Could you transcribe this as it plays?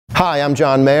Hi, I'm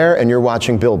John Mayer, and you're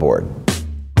watching Billboard.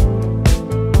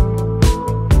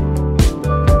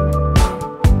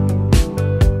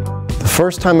 The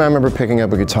first time I remember picking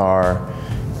up a guitar,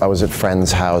 I was at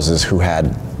friends' houses who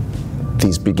had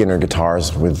these beginner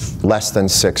guitars with less than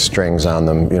 6 strings on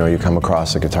them. You know, you come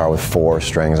across a guitar with 4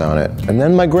 strings on it. And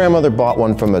then my grandmother bought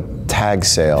one from a tag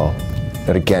sale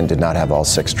that again did not have all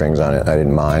 6 strings on it. I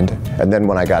didn't mind. And then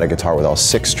when I got a guitar with all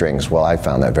 6 strings, well, I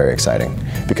found that very exciting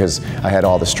because I had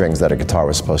all the strings that a guitar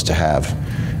was supposed to have,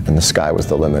 and the sky was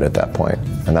the limit at that point.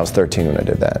 And I was 13 when I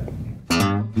did that.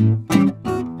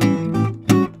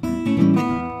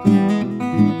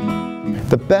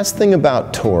 The best thing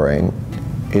about touring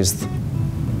is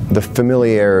the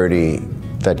familiarity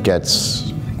that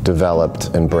gets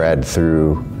developed and bred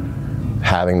through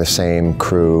having the same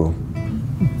crew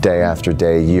day after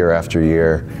day, year after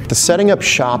year. The setting up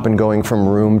shop and going from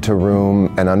room to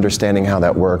room and understanding how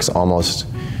that works almost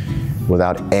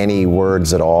without any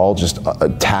words at all, just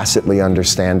tacitly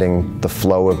understanding the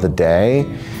flow of the day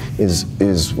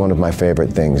is one of my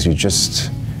favorite things. You just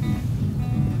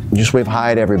wave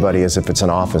hi to everybody as if it's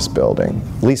an office building.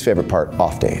 Least favorite part,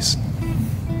 off days.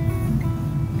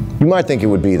 You might think it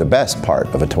would be the best part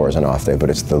of a tour is an off day, but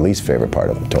it's the least favorite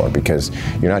part of a tour because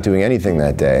you're not doing anything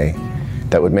that day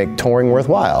that would make touring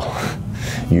worthwhile.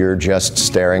 You're just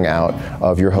staring out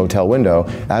of your hotel window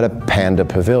at a Panda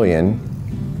Pavilion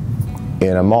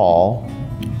in a mall,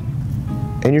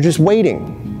 and you're just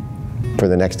waiting for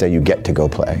the next day you get to go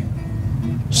play.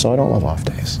 So I don't love off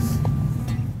days.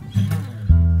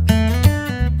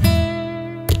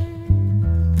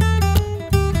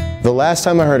 The last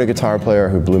time I heard a guitar player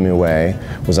who blew me away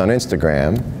was on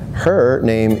Instagram. Her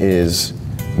name is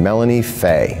Melanie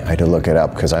Faye. I had to look it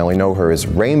up because I only know her as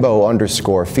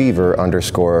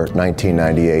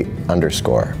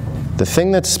rainbow_fever_1998_. The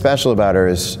thing that's special about her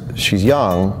is she's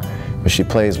young, but she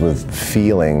plays with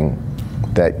feeling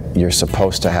that you're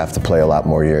supposed to have to play a lot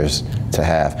more years to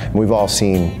have. And we've all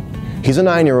seen, he's a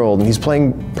 9-year-old and he's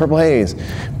playing Purple Haze,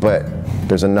 but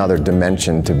there's another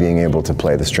dimension to being able to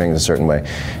play the strings a certain way,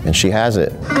 and she has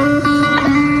it.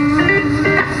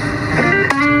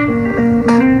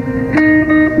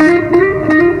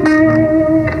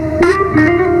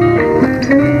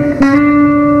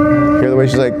 Hear the way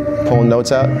she's like pulling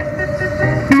notes out?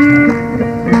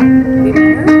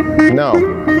 No.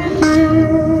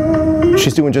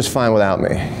 She's doing just fine without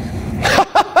me.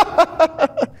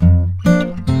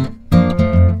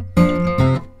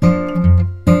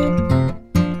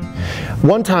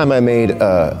 One time I made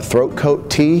a throat coat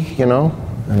tea, you know,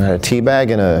 and I had a tea bag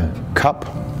and a cup.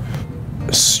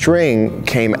 A string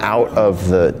came out of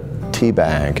the tea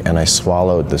bag and I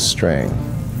swallowed the string,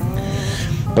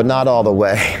 but not all the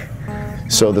way.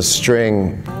 So the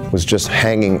string was just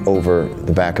hanging over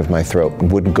the back of my throat,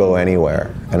 wouldn't go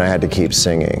anywhere, and I had to keep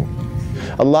singing.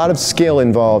 A lot of skill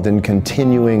involved in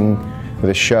continuing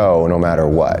the show no matter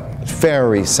what.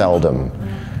 Very seldom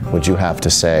would you have to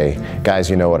say, guys,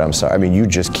 you know what, I'm sorry. I mean, you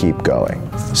just keep going.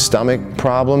 Stomach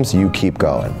problems, you keep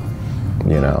going,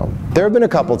 you know. There have been a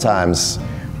couple times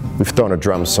we've thrown a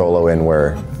drum solo in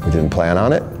where we didn't plan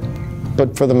on it,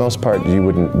 but for the most part,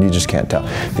 you just can't tell.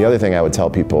 The other thing I would tell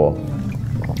people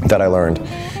that I learned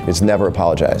is never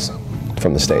apologize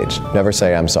from the stage. Never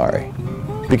say, I'm sorry.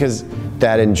 Because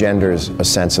that engenders a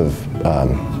sense of,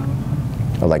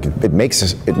 like, it makes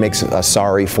us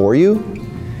sorry for you.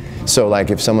 So like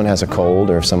if someone has a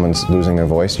cold or if someone's losing their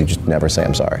voice, you just never say,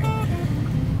 I'm sorry.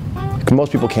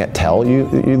 Most people can't tell you're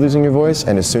losing your voice,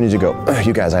 and as soon as you go,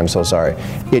 you guys, I'm so sorry,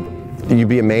 you'd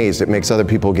be amazed. It makes other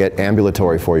people get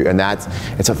ambulatory for you, and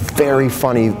it's a very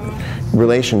funny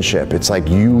relationship. It's like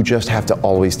you just have to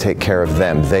always take care of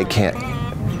them.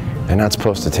 They're not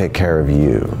supposed to take care of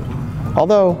you.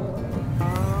 Although,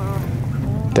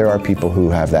 there are people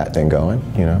who have that thing going,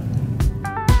 you know.